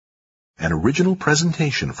an original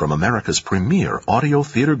presentation from America's premier audio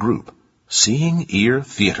theater group, Seeing Ear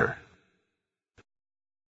Theater.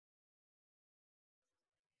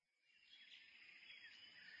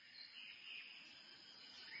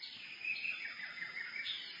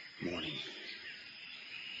 Morning.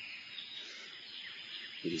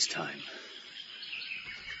 It is time.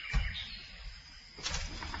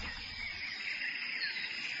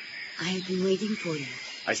 I have been waiting for you.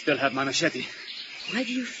 I still have my machete. Why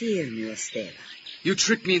do you fear me, Esteban? You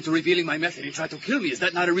tricked me into revealing my method and tried to kill me. Is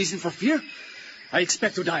that not a reason for fear? I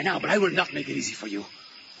expect to die now, but I will not make it easy for you.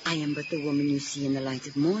 I am but the woman you see in the light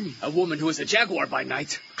of morning. A woman who is a jaguar by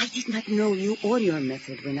night. I did not know you or your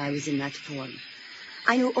method when I was in that form.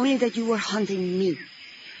 I knew only that you were hunting me.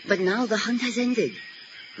 But now the hunt has ended.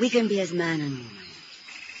 We can be as man and woman.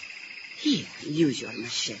 Here, use your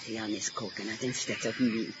machete on this coconut instead of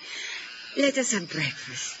me. Let us have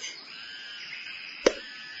breakfast.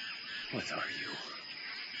 What are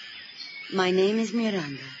you? My name is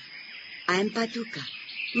Miranda. I am Patuca,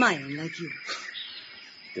 Mayan like you.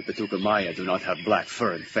 The Patuca Maya do not have black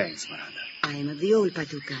fur and fangs, Miranda. I am of the old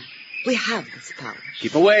Patuca. We have this power.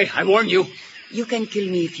 Keep away, I warn you. You can kill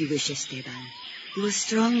me if you wish, Esteban. You are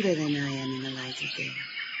stronger than I am in the light of day.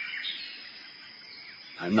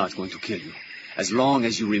 I'm not going to kill you, as long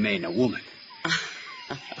as you remain a woman.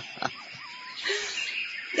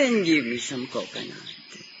 Then give me some coconut.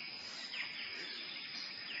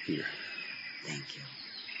 Here. Thank you.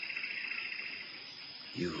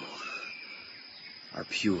 You are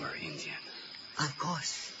pure Indian. Of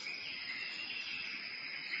course.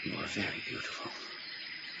 You are very beautiful.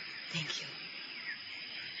 Thank you.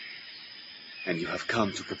 And you have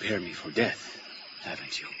come to prepare me for death,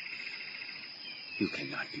 haven't you? You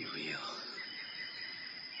cannot be real.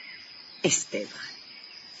 Esteban,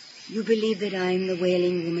 you believe that I am the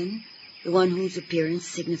wailing woman, the one whose appearance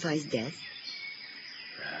signifies death?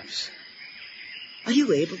 Perhaps. Are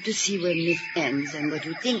you able to see where myth ends and what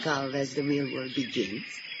you think of as the real world begins?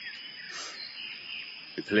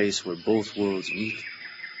 The place where both worlds meet.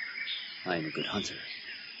 I am a good hunter,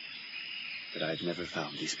 but I've never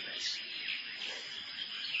found this place.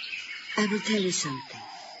 I will tell you something.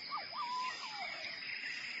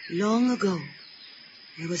 Long ago,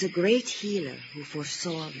 there was a great healer who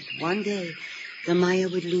foresaw that one day the Maya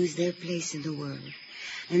would lose their place in the world.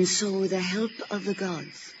 And so, with the help of the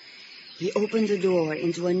gods, he opened the door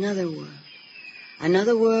into another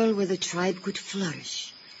world where the tribe could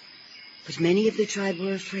flourish. But many of the tribe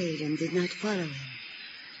were afraid and did not follow him.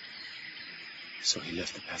 So he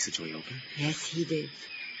left the passageway open? Yes, he did.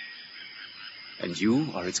 And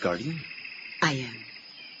you are its guardian? I am.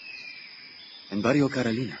 And Barrio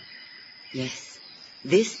Carolina? Yes.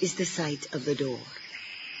 This is the site of the door.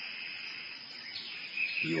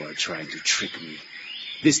 You are trying to trick me.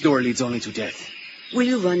 This door leads only to death. Will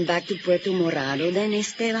you run back to Puerto Morado then,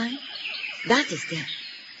 Esteban? That is death.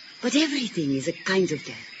 But everything is a kind of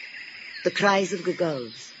death. The cries of the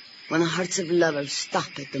gulls, when the hearts of lovers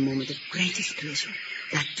stop at the moment of greatest pleasure,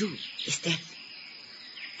 that too is death.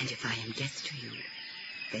 And if I am death to you,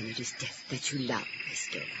 then it is death that you love,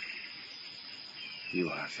 Esteban. You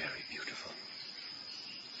are very beautiful.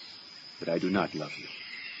 But I do not love you.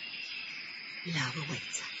 Love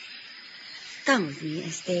awaits us. Come with me,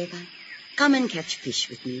 Esteban. Come and catch fish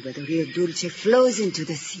with me where the Rio Dulce flows into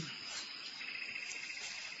the sea.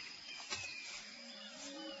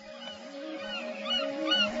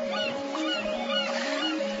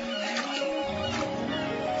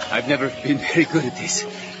 I've never been very good at this.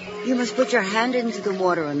 You must put your hand into the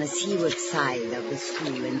water on the seaward side of the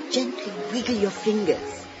school and gently wiggle your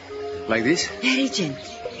fingers. Like this? Very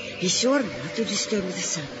gently. Be sure not to disturb the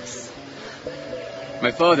surface.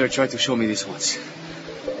 My father tried to show me this once.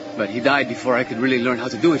 But he died before I could really learn how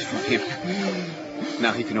to do it from him.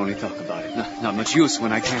 Now he can only talk about it. Not much use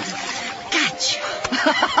when I can't. Catch!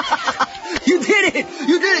 You did it!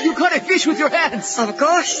 You did it! You caught a fish with your hands! Of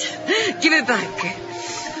course. Give it back.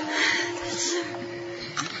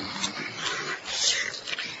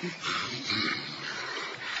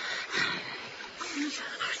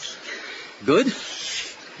 Good?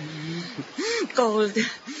 Cold,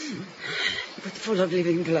 but full of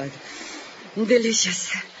living blood.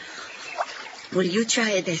 Delicious. Will you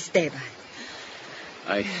try it, Esteban?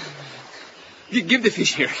 Give the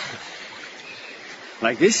fish here.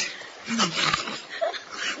 Like this?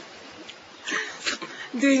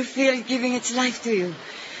 Do you feel giving its life to you?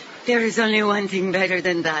 There is only one thing better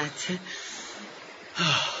than that.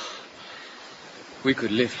 We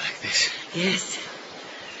could live like this. Yes,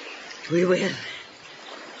 we will.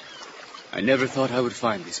 I never thought I would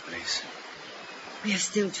find this place. We are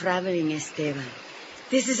still traveling, Esteban.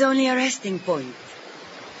 This is only a resting point.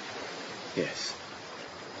 Yes.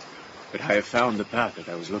 But I have found the path that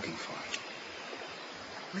I was looking for.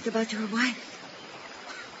 What about your wife?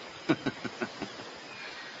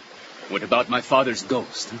 What about my father's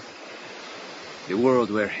ghost? Huh? The world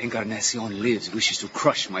where Encarnacion lives wishes to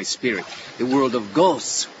crush my spirit. The world of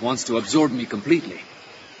ghosts wants to absorb me completely.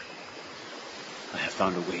 I have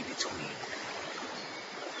found a way between.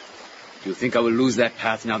 Do you think I will lose that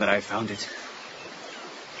path now that I have found it?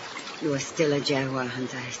 You are still a Jaguar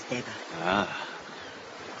Hunter, Esteban. Ah.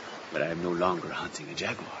 But I am no longer hunting a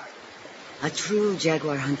jaguar. A true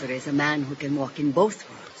Jaguar Hunter is a man who can walk in both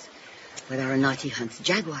worlds. Whether or not he hunts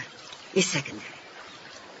jaguar is secondary.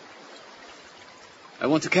 I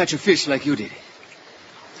want to catch a fish like you did.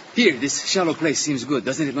 Here, this shallow place seems good,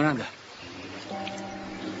 doesn't it, Miranda?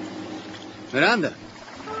 Miranda?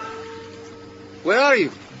 Where are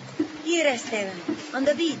you? Here, Esteban, on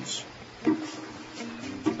the beach.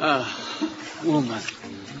 Ah, woman.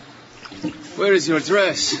 Where is your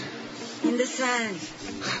dress? In the sand.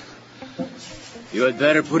 You had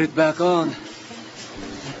better put it back on.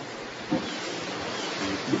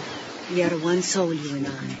 We are one soul, you and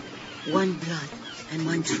I. One blood and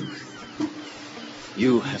one truth.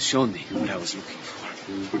 You have shown me what I was looking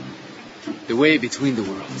for. The way between the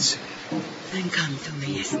worlds. Then come to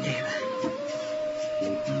me, Esteban.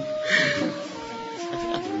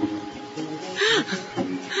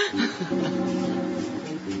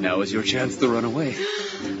 Now is your chance to run away.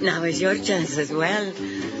 Now is your chance as well.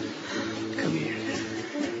 Come here.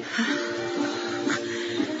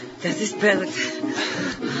 Does this belt?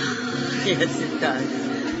 Yes, it does.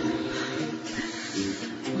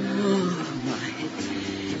 Oh, my.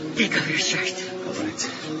 Take off your shirt. All right.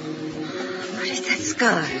 What is that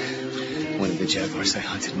scar? One of the jaguars I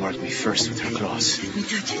hunted marked me first with her claws. Let me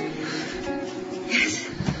touch it. Yes.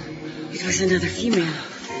 It was another female.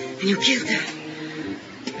 And you killed her.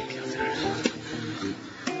 I killed her.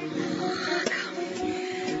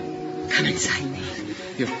 Come inside me.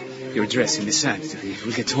 Your dress in the sand. It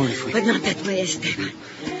will get torn if we... But not that way, Esteban.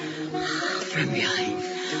 From behind.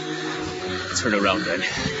 Turn around, then.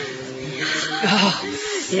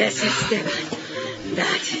 Yes, Esteban.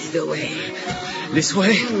 That is the way. This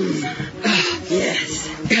way? Yes.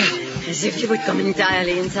 As if you would come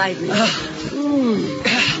entirely inside me. As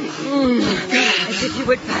if you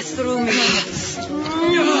would pass through me.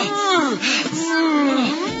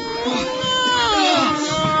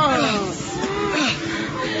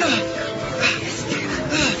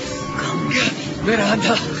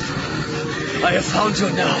 Miranda, I have found you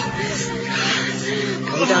now.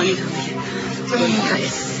 Go down into me.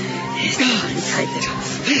 Tighter.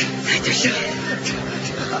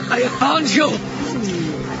 I have found you.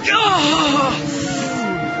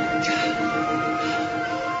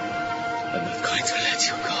 I'm not going to let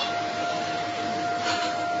you go.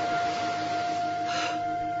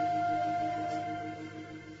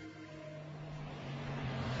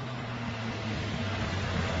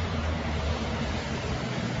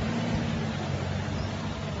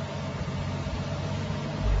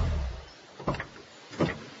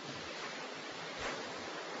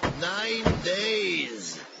 9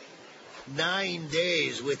 days. 9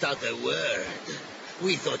 days without a word.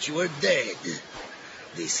 We thought you were dead.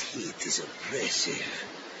 This heat is oppressive.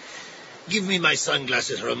 Give me my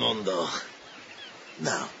sunglasses, Raimondo.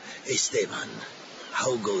 Now, Esteban,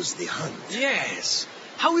 how goes the hunt? Yes.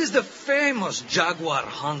 How is the famous Jaguar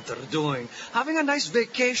Hunter doing? Having a nice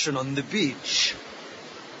vacation on the beach.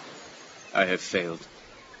 I have failed.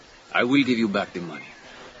 I will give you back the money.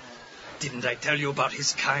 Didn't I tell you about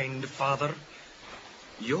his kind father?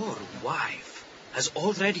 Your wife has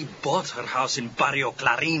already bought her house in Barrio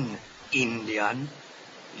Clarín, Indian.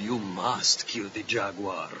 You must kill the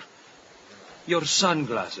jaguar. Your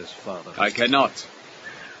sunglasses, father. I cannot.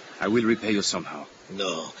 I will repay you somehow.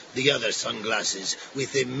 No, the other sunglasses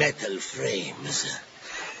with the metal frames.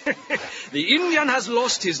 The Indian has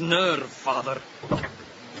lost his nerve, father.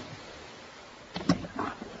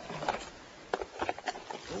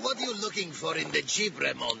 What are you looking for in the jeep,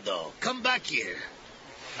 Raimondo? Come back here.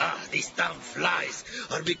 These damn flies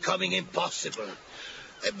are becoming impossible.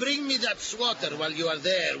 Bring me that swatter while you are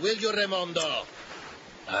there, will you, Raimondo?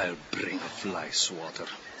 I'll bring a fly swatter.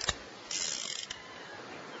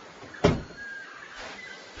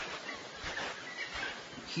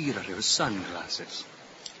 Here are your sunglasses.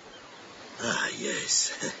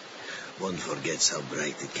 Yes. One forgets how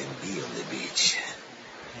bright it can be on the beach.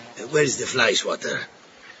 Where's the fly swatter?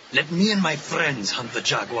 Let me and my friends hunt the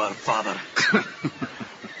jaguar, father.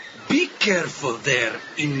 Be careful there,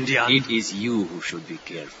 Indian. It is you who should be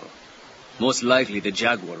careful. Most likely the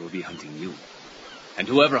jaguar will be hunting you. And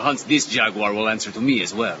whoever hunts this jaguar will answer to me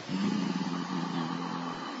as well.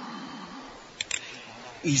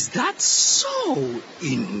 Is that so,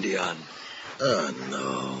 Indian? Oh,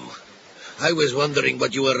 no. I was wondering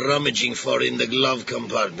what you were rummaging for in the glove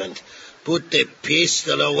compartment. Put the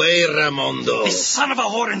pistol away, Raimondo. This son of a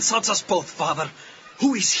whore insults us both, Father.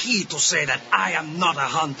 Who is he to say that I am not a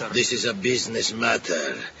hunter? This is a business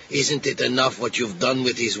matter. Isn't it enough what you've done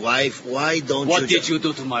with his wife? Why don't What did you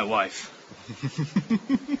do to my wife?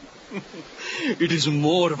 It is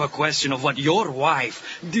more of a question of what your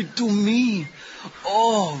wife did to me.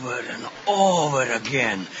 Over and over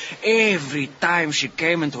again. Every time she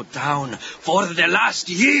came into town for the last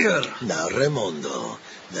year. Now, Raimondo,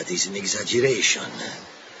 that is an exaggeration.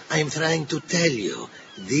 I am trying to tell you,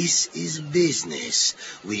 this is business.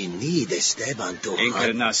 We need Esteban to hunt.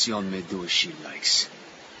 Encarnacion may do as she likes.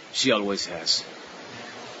 She always has.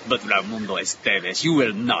 But Raimundo Esteves, you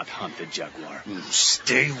will not hunt the jaguar.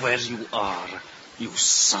 Stay where you are, you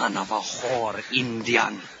son of a whore,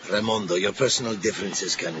 Indian. Raimondo, your personal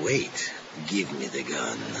differences can wait. Give me the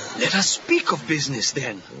gun. Let us speak of business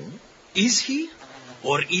then. Is he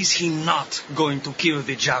or is he not going to kill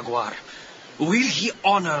the jaguar? Will he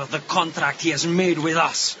honor the contract he has made with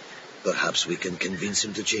us? Perhaps we can convince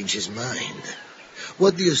him to change his mind.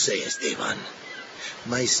 What do you say, Esteban?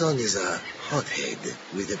 My son is a hothead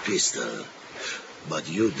with a pistol. But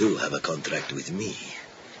you do have a contract with me.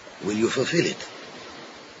 Will you fulfill it?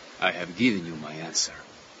 I have given you my answer.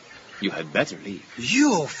 You had better leave.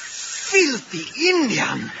 You filthy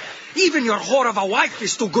Indian! Even your whore of a wife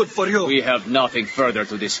is too good for you. We have nothing further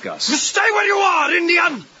to discuss. Stay where you are,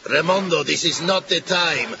 Indian! Raimondo, this is not the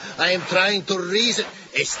time. I am trying to reason.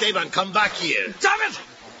 Esteban, come back here. Damn it!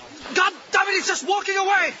 God damn it, he's just walking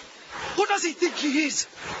away! Who does he think he is?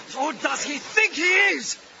 Who does he think he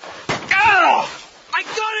is? Oh, I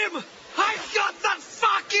got him! I got that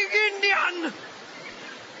fucking Indian!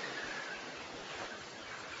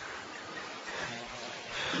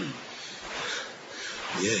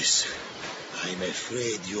 Yes, I'm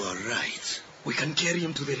afraid you are right. We can carry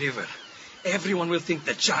him to the river. Everyone will think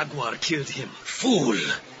the jaguar killed him. Fool!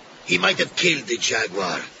 He might have killed the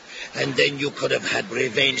jaguar. And then you could have had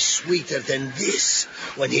revenge sweeter than this,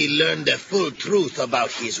 when he learned the full truth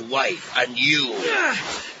about his wife and you.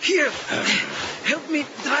 Here, help me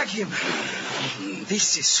drag him.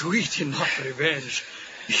 This is sweet enough revenge.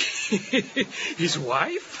 His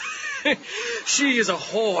wife? She is a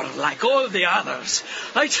whore like all the others.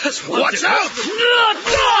 I just want Watch to... out!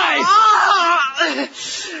 Die!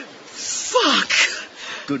 Fuck!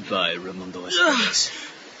 Goodbye, Raimundo Esteves.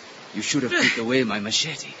 You should have put away my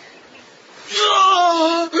machete.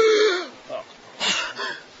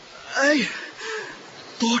 I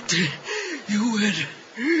thought you were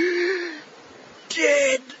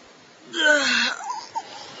dead.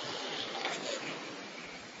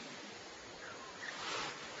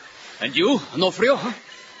 And you, Onofrio, huh?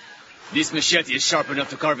 This machete is sharp enough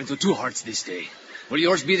to carve into 2 hearts this day. Will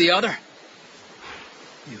yours be the other?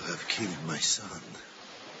 You have killed my son.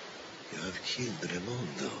 You have killed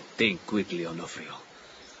Raimondo. Think quickly, Onofrio.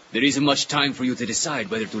 There isn't much time for you to decide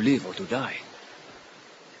whether to live or to die.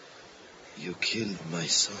 You killed my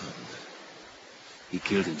son. He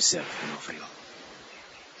killed himself, Onofrio.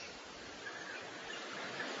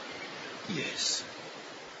 Yes,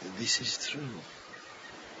 this is true.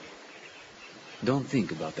 Don't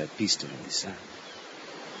think about that pistol in the sand.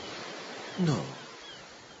 No,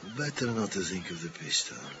 better not to think of the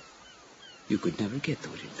pistol. You could never get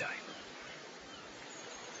to it in time.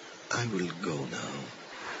 I will go now.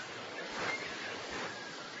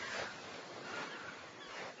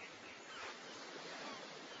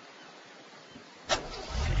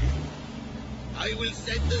 I will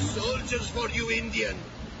send the soldiers for you, Indian.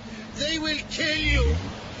 They will kill you,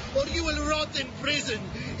 or you will rot in prison.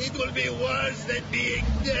 It will be worse than being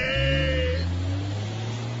dead.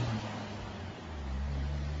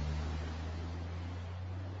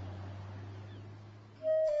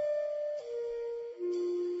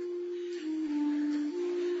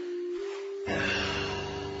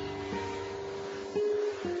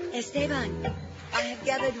 Esteban, I have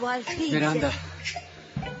gathered wild pigs. Miranda,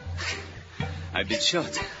 I've been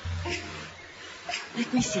shot.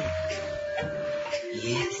 Let me see.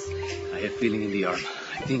 Yes. I have feeling in the arm.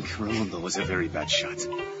 I think Raimundo was a very bad shot.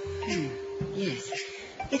 Yes.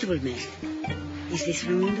 It will mend. Is this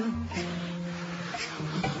Raimundo?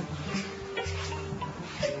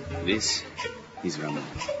 This is Raimundo.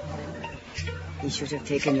 He should have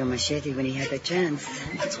taken your machete when he had the chance.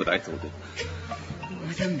 That's what I told him.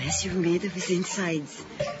 What a mess you've made of his insides.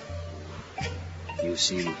 You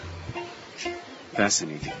seem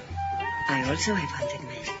fascinated. I also have hunted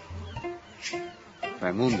men.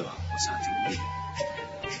 Raimundo was hunting me.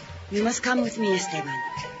 You must come with me, Esteban.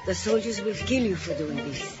 The soldiers will kill you for doing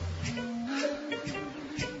this.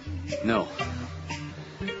 No.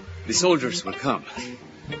 The soldiers will come.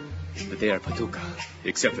 But they are Patuca,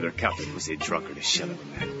 except for their captain, who's a drunkard, a shell of a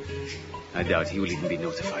man. I doubt he will even be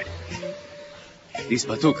notified. These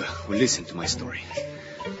Patuca will listen to my story.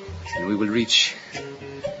 And we will reach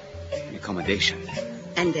an accommodation.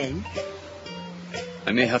 And then?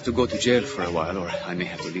 I may have to go to jail for a while, or I may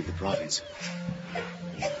have to leave the province.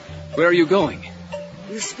 Where are you going?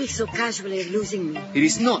 You speak so casually of losing me. It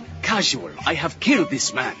is not casual. I have killed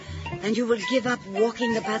this man. And you will give up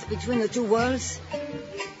walking the path between the two worlds?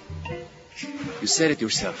 You said it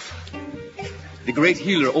yourself. The great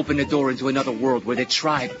healer opened a door into another world where the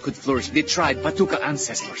tribe could flourish. The tribe, Patuca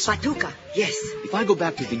ancestors. Patuca, yes. If I go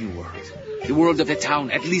back to the new world, the world of the town,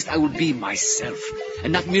 at least I will be myself.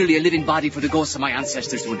 And not merely a living body for the ghosts of my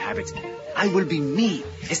ancestors to inhabit. I will be me,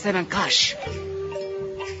 Esteban Cash.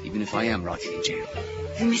 Even if I am rotting in jail.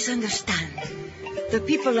 You misunderstand. The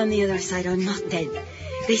people on the other side are not dead.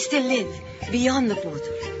 They still live, beyond the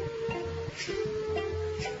portal.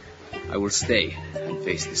 I will stay and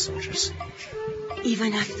face the soldiers.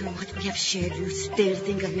 Even after what we have shared, you still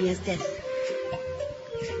think of me as death.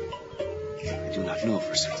 I do not know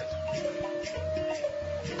for certain.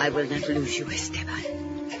 I will not lose you, Esteban.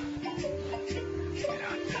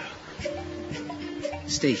 Miranda.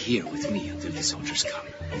 Stay here with me until the soldiers come.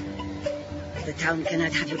 The town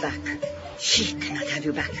cannot have you back. She cannot have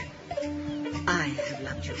you back. I have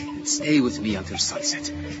loved you. And stay with me until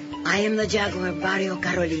sunset. I am the Jaguar Barrio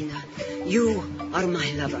Carolina. You are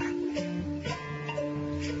my lover.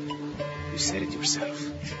 You said it yourself.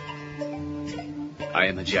 I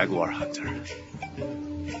am a Jaguar Hunter.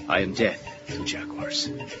 I am death to jaguars.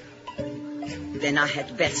 Then I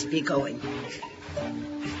had best be going.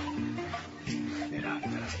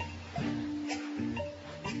 Miranda.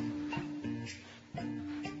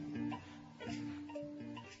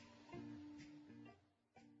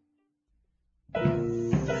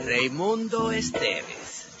 Raimundo Esteves.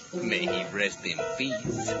 May he rest in peace.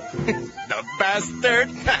 The bastard!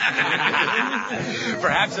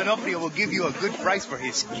 Perhaps Onofrio will give you a good price for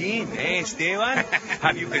his skin, eh, Esteban?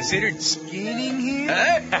 Have you considered skinning him?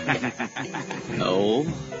 No.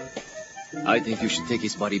 I think you should take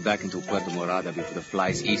his body back into Puerto Morada before the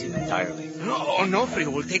flies eat him entirely. No, Onofrio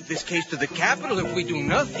will take this case to the capital if we do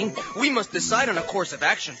nothing. We must decide on a course of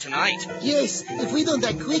action tonight. Yes, if we don't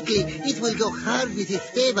act quickly, it will go hard with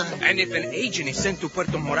Esteban. And if an agent is sent to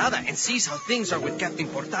Puerto Morada and sees how things are with Captain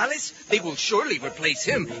Portales, they will surely replace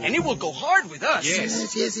him, and it will go hard with us.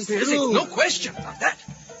 Yes, it's There's true. no question about that.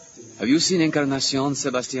 Have you seen Encarnacion,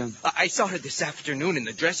 Sebastian? I saw her this afternoon in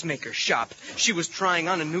the dressmaker's shop. She was trying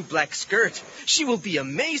on a new black skirt. She will be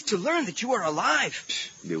amazed to learn that you are alive.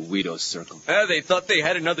 The widow's circle. They thought they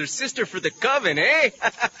had another sister for the coven, eh?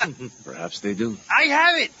 Perhaps they do. I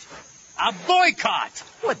have it! A boycott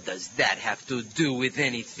What does that have to do with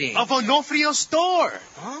anything? of Onofrio's store.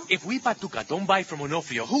 Huh? If we Patuca don't buy from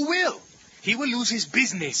Onofrio, who will? He will lose his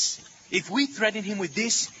business. If we threaten him with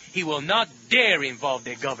this, he will not dare involve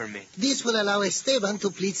the government. This will allow Esteban to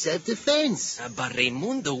plead self-defense. But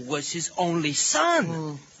Raimundo was his only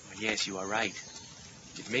son. Yes, you are right.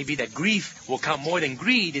 It may be that grief will count more than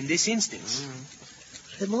greed in this instance.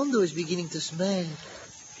 Raimundo is beginning to smell,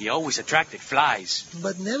 He always attracted flies.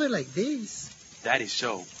 but never like this. That is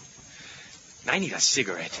so. I need a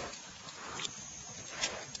cigarette.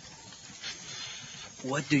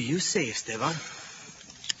 What do you say, Esteban?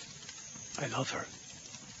 I love her.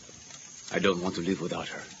 I don't want to live without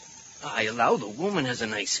her. I allow the woman has a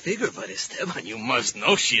nice figure, but Esteban, you must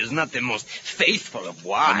know she is not the most faithful of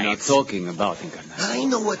wives. I'm not talking about Encarnacion. I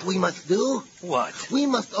know what we must do. What? We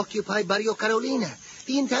must occupy Barrio Carolina,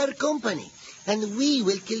 the entire company, and we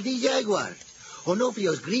will kill the Jaguar.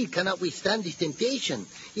 Onofrio's greed cannot withstand this temptation.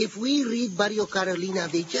 If we rid Barrio Carolina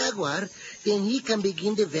of the Jaguar, then he can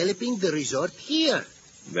begin developing the resort here.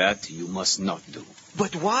 That you must not do.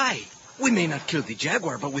 But why? We may not kill the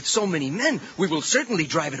Jaguar, but with so many men, we will certainly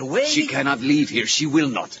drive it away. She cannot leave here. She will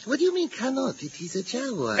not. What do you mean cannot? It is a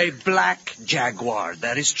Jaguar. A black Jaguar,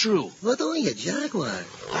 that is true. Not only a Jaguar.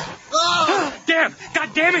 Damn! God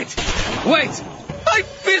damn it! Wait! I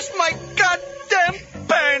pissed my goddamn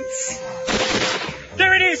pants!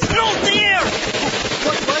 There it is! No, dear!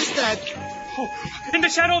 What was that? Oh, in the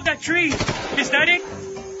shadow of that tree. Is that it?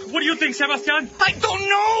 What do you think, Sebastian? I don't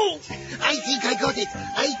know! I think I got it.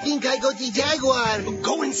 I think I got the Jaguar.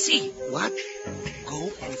 Go and see. What?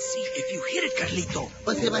 Go and see if you hit it, Carlito.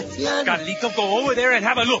 But Sebastian... Carlito, go over there and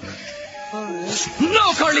have a look. All right.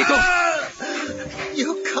 No, Carlito!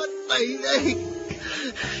 You cut my leg.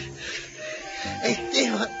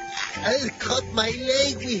 Esteban, I'll cut my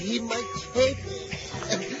leg with him machete.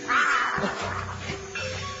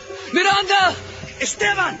 Miranda!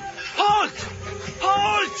 Esteban! Halt!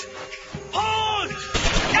 Halt! Halt!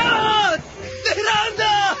 Ah!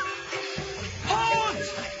 Miranda! Halt!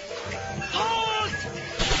 Halt!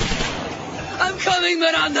 I'm coming,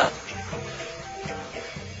 Miranda!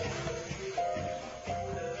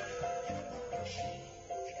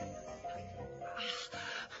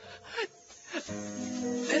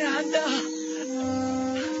 Miranda!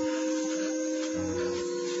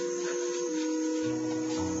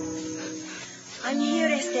 I'm here,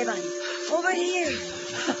 Esteban. Over here.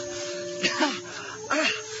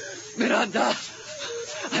 Miranda,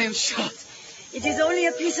 I am shot. It is only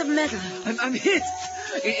a piece of metal. I'm hit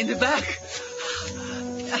in the back.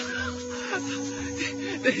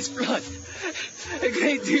 There is blood. A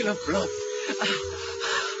great deal of blood.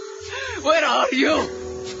 Where are you?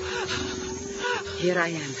 Here I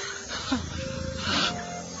am.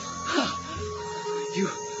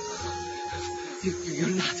 You're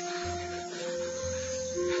not.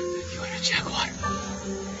 You're a jaguar.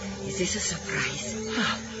 Is this a surprise?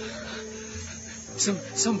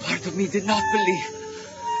 Some part of me did not believe.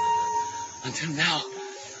 Until now.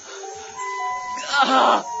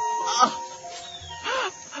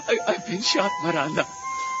 I've been shot, Miranda.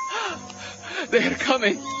 They're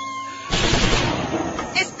coming.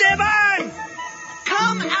 Esteban!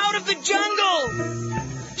 Come out of the jungle!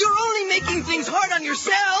 You're only making things hard on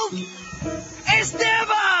yourself!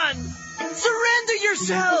 Esteban! Surrender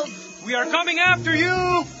yourself! We are coming after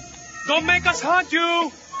you! Don't make us hunt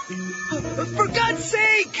you! For God's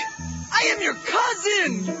sake! I am your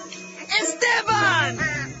cousin! Esteban!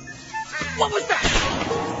 What was that?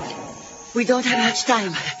 We don't have much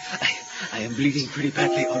time. I am bleeding pretty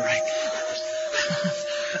badly, all right.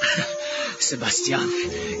 Sebastian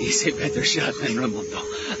is a better shot than Raimondo.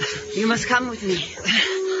 You must come with me.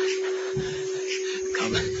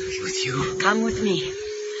 Come with you? Come with me.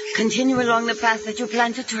 Continue along the path that you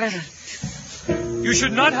plan to travel. You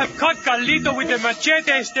should not have cut Carlito with the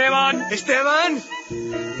machete, Esteban! Esteban!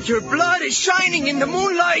 Your blood is shining in the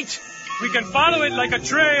moonlight! We can follow it like a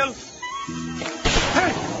trail.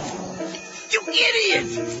 You idiot!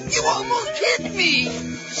 You almost hit me!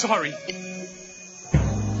 Sorry.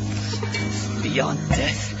 Beyond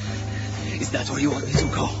death? Is that where you want me to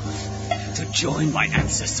go? To join my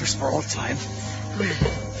ancestors for all time? Well,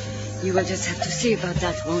 you will just have to see about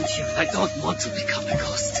that, won't you? I don't want to become a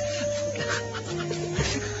ghost.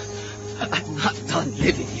 I'm not done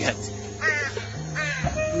living yet.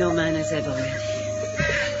 No man is ever ready.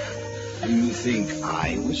 You think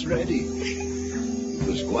I was ready? It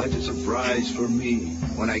was quite a surprise for me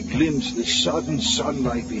when I glimpsed the sudden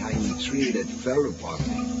sunlight behind the tree that fell upon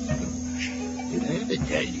me. Did I ever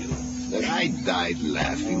tell you that I died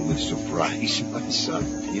laughing with surprise, my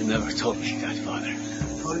son? You never told me that, Father.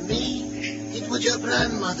 For me, it was your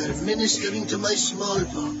grandmother ministering to my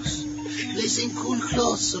smallpox, placing cool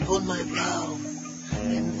cloths upon my brow.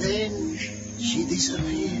 And then she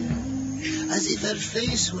disappeared, as if her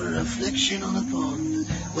face were a reflection on a pond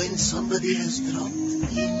when somebody has dropped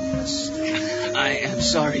in a stone. I am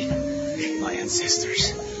sorry, my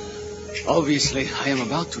ancestors. Obviously, I am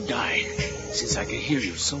about to die, since I can hear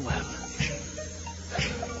you so well.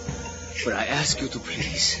 But I ask you to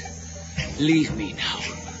please, leave me now.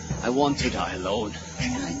 I want to die alone.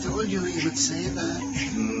 I told you he would say that.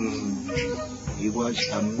 He was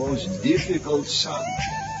a most difficult son.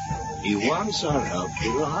 He wants our help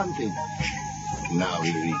for the hunting. Now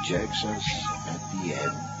he rejects us at the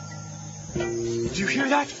end. Do you hear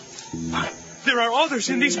that? There are others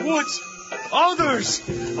in these woods. Others!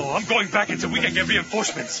 Oh, I'm going back until we can get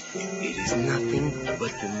reinforcements. It is nothing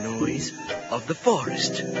but the noise of the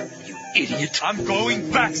forest, you idiot. I'm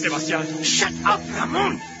going back, Sebastian. Shut up,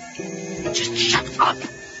 Ramon! Just shut up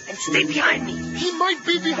and stay behind me. He might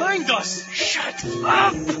be behind us. Shut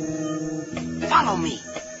up! Follow me.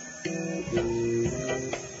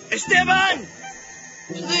 Esteban!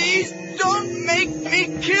 Please don't make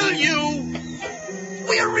me kill you!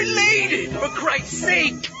 We are related, for Christ's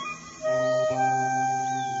sake!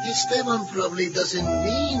 Esteban probably doesn't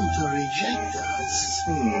mean to reject us.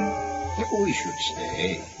 We should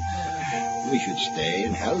stay. We should stay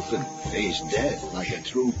and help him face death like a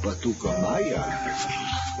true Patuca Maya.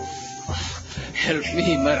 Help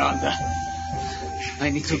me, Miranda. I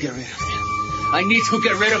need to get rid of them. I need to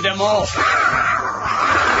get rid of them all.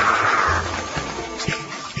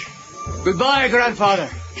 Goodbye, grandfather.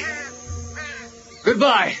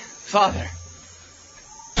 Goodbye, father.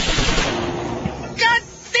 God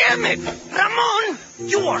Damn it! Ramon!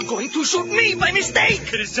 You are going to shoot me by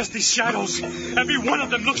mistake! It is just these shadows. Every one of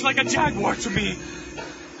them looks like a jaguar to me.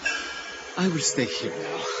 I will stay here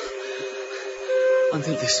now.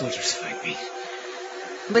 Until the soldiers find me.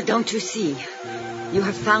 But don't you see? You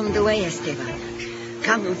have found the way, Esteban.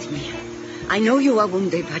 Come with me. I know you are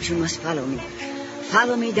wounded, but you must follow me.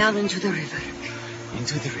 Follow me down into the river.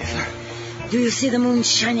 Into the river? Do you see the moon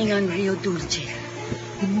shining on Rio Dulce?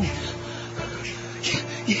 The moon?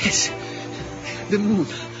 Yes. The moon.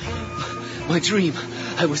 My dream.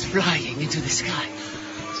 I was flying into the sky.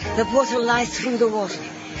 The portal lies through the water.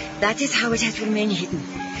 That is how it has remained hidden.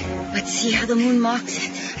 But see how the moon marks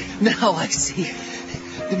it. Now I see.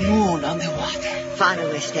 The moon on the water.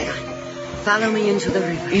 Follow, Esteban. Follow me into the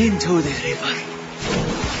river. Into the river.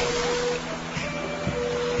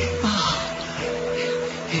 Ah,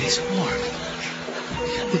 it is warm.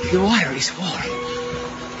 The water is warm.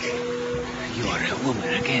 You are a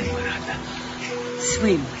woman again, Miranda.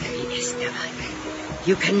 Swim with me, Esteban.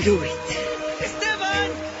 You can do it.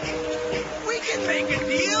 Esteban! We can make a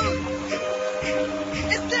deal!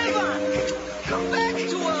 Esteban! Come back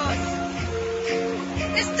to us!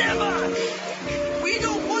 Esteban! We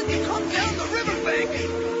don't want to come down the riverbank,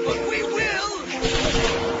 but we will!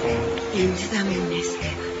 Into the moon,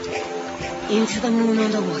 Esteban. Into the moon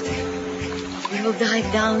on the water. We will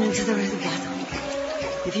dive down into the river bottom.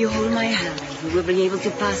 If you hold my hand, we will be able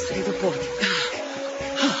to pass through the portal.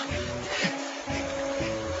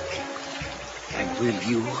 And will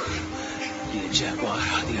you be a jaguar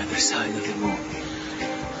on the other side of the moon?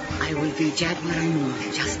 I will be Jaguar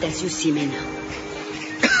Hunter, just as you see me now.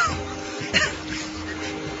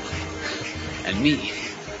 And me?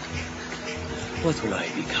 What will I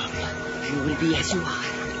become? You will be as you are.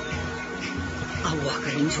 A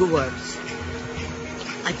walker in two worlds.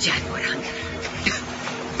 A Jaguar Hunter.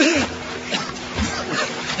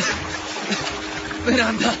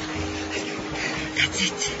 Miranda! That's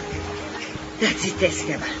it. That's it,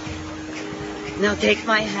 Esteban. Now take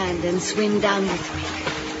my hand and swim down with me.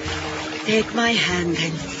 Take my hand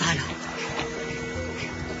and follow.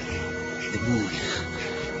 The moon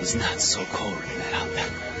is not so cold, Miranda.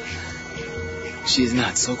 She is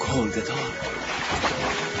not so cold at all.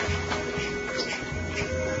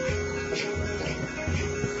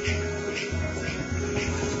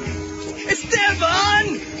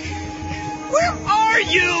 Esteban! Where are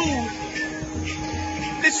you?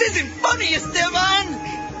 This isn't funny, Esteban!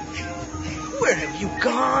 Where have you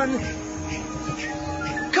gone?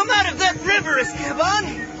 Come out of that river, Esteban!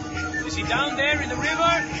 Is he down there in the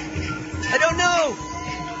river? I don't know.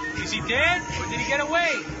 Is he dead or did he get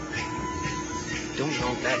away? Don't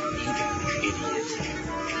know that either, idiot.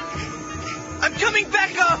 I'm coming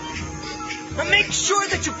back up! Now make sure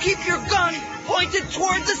that you keep your gun pointed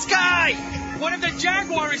toward the sky! What if the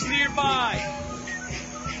jaguar is nearby?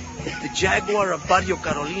 If the jaguar of Barrio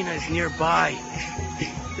Carolina is nearby,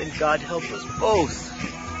 then God help us both.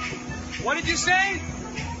 What did you say?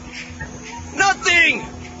 Nothing!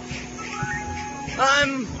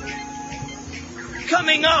 I'm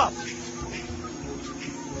coming up!